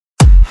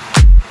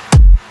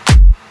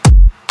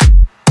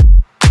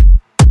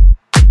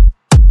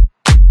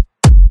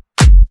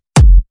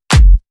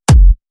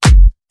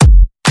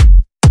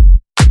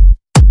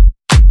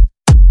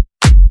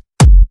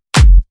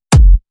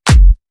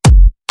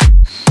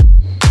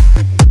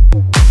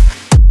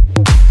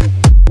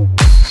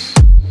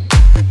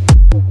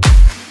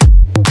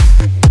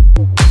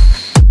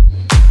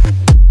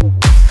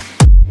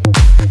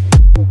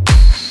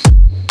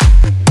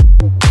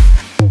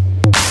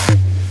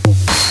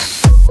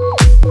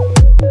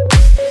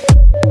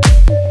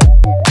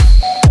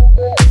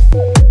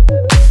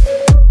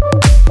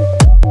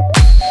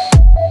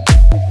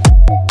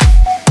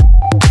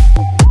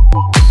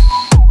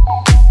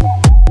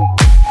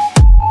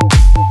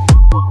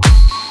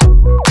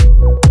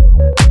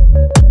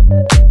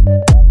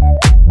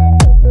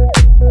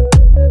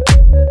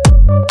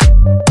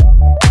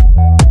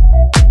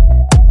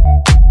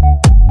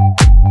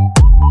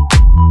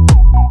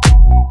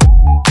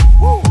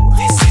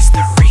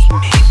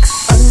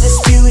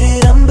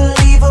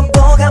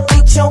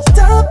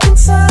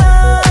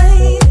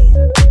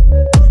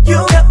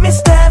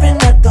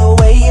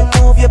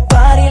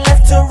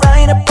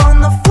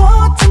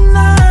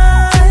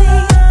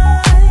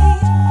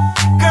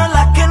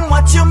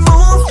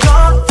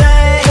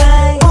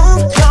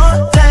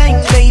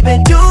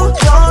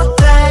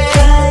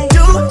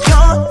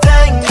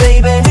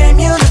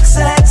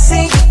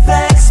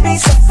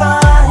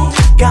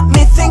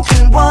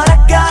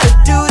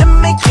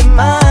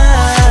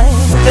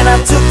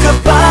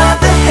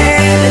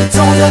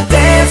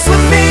dance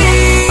with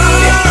me.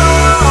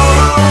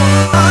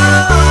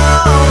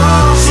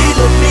 She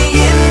looked me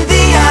in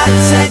the eye,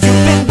 said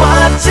you've been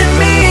watching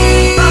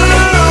me.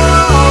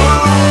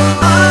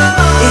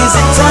 Is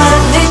it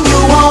turning you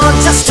on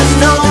just to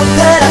know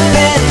that I've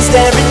been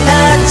staring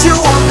at you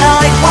all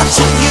night,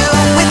 watching you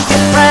with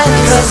your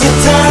friends? 'Cause you're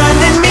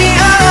turning me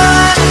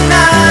on and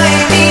I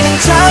ain't even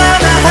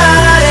trying to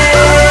hide it.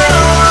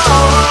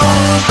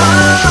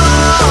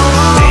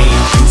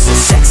 Damn, you's a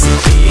sexy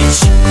bitch,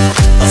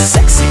 a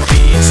sexy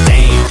bitch.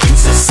 Damn,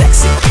 you's a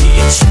sexy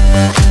bitch.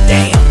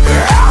 Damn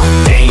girl,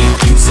 damn,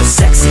 you's a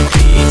sexy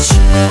bitch,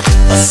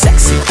 a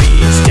sexy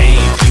bitch.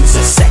 Damn, you's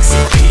a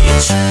sexy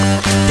bitch.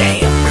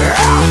 Damn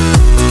girl.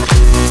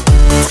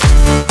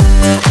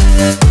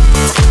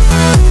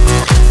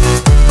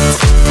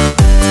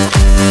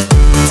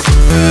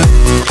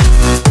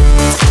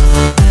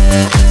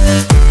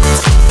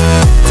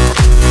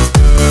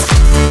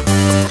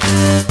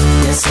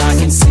 Yes, I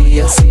can see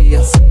ya,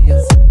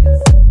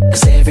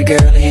 'cause every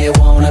girl here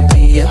wanna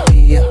be ya.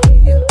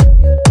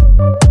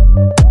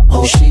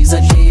 Oh, she's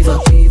a diva.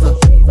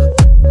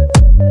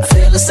 I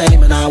feel the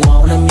same and I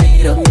wanna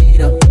meet her.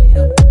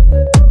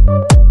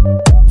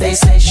 They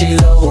say she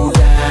low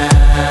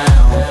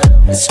down,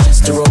 it's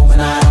just a room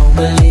and I don't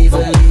believe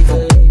her.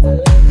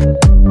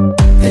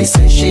 They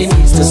say she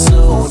needs to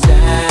slow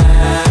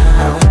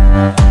down,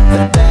 the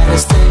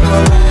baddest thing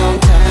around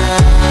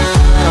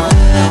town.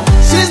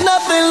 She's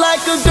nothing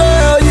like a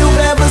girl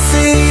you've ever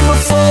seen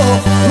before,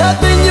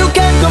 nothing you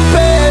can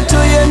compare to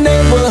your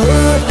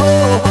neighborhood.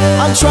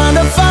 I'm trying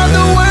to find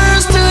the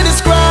words to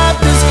describe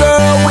this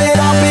girl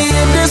without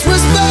being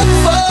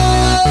disrespectful.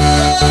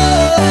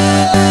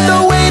 The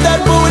way that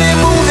booty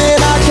moving,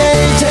 I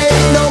can't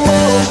take no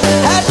more.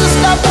 Had to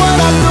stop what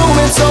I'm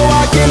doing so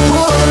I can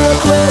pull her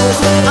close.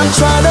 I'm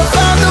trying to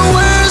find the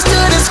words to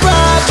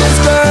describe this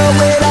girl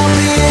without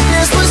being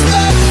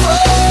disrespectful.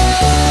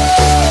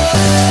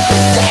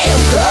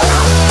 Damn girl,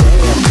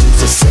 damn,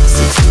 you's a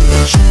sexy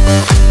bitch,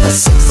 a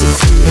sexy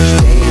bitch.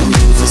 Damn,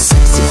 you's a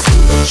sexy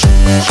bitch.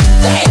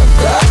 Damn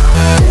girl,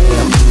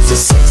 damn, you's a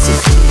sexy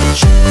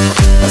bitch,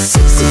 a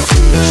sexy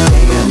bitch.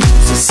 Damn,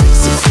 you's a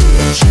sexy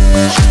bitch.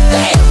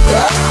 Damn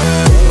girl,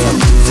 damn,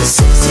 you's a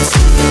sexy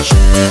bitch,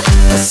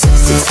 a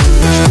sexy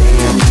bitch.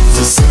 Damn, you's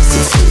a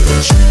sexy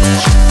bitch.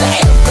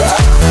 Damn girl,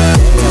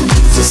 damn,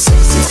 you's a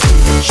sexy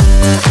bitch,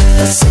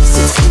 a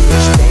sexy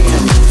bitch.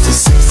 Damn, you's a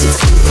sexy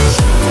bitch.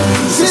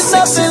 She's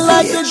nothing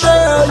like a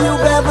girl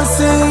you've ever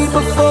seen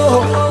before,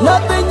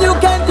 nothing you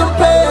can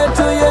compare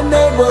to your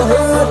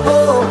neighborhood.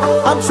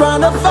 I'm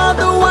trying to find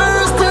the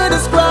words to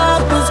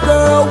describe this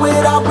girl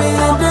without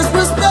being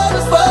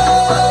disrespectful.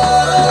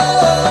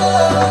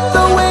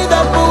 The way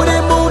that booty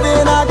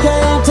moving, I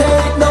can't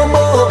take no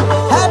more.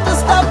 Had to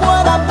stop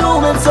what I'm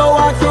doing so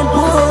I can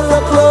pull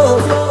her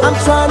close. I'm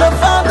trying to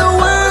find the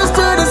words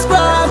to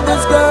describe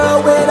this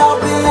girl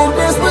without being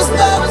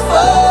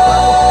disrespectful.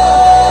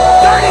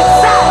 Dirty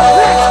South,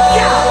 let's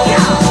go.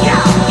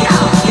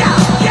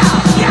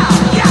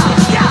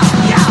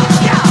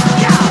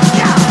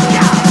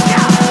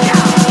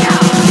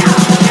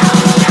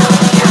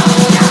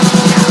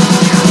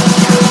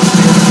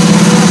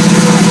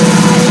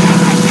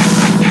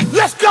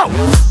 Let's go.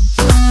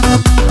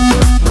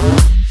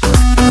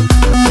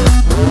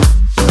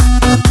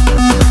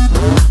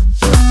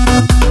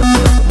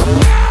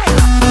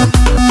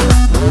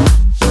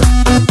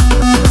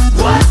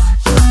 What?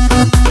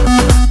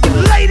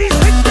 Ladies,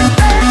 hit the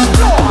dance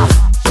floor.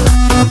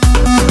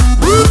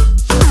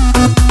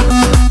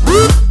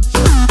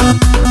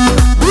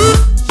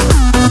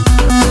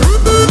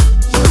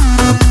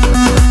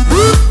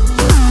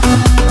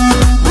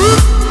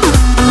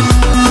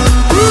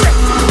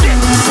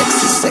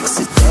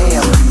 Sexy,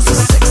 damn, you's a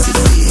sexy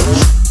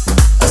bitch,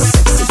 a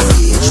sexy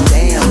bitch.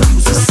 Damn,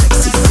 you's a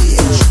sexy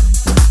bitch.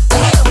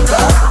 Damn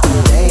girl,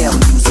 damn,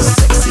 you's a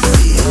sexy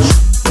bitch,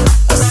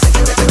 a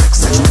sexy,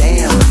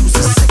 damn, you's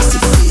a sexy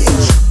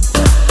bitch.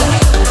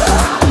 Damn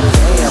girl,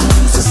 damn,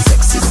 you's a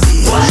sexy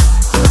bitch,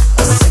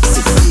 a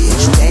sexy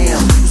bitch.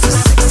 Damn, you's a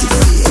sexy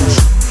bitch.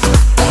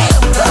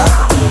 Damn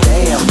girl,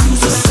 damn,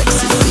 you's a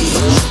sexy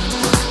bitch,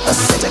 a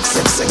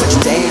sexy,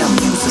 damn,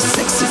 you's a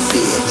sexy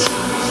bitch.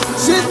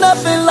 She's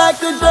nothing like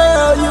a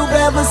girl you've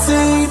ever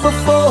seen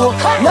before,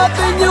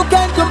 nothing you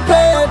can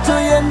compare to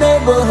your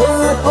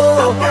neighborhood.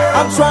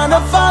 I'm trying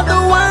to find the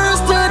words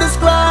to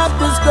describe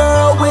this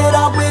girl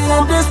without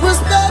being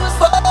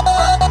disrespectful.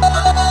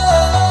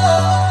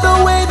 The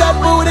way that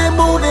booty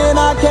moving,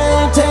 I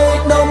can't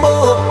take no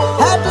more.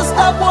 Had to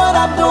stop what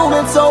I'm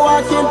doing so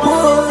I can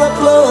pull her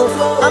close.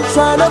 I'm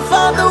trying to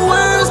find the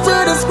words to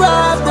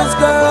describe this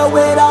girl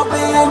without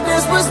being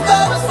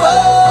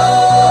disrespectful.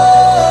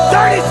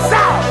 Dirty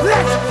South,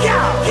 let's go.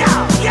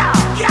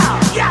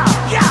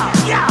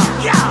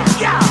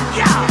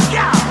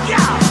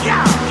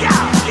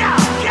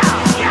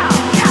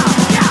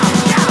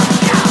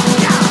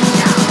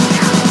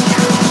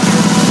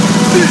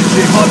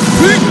 DJ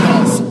Hotfingaz.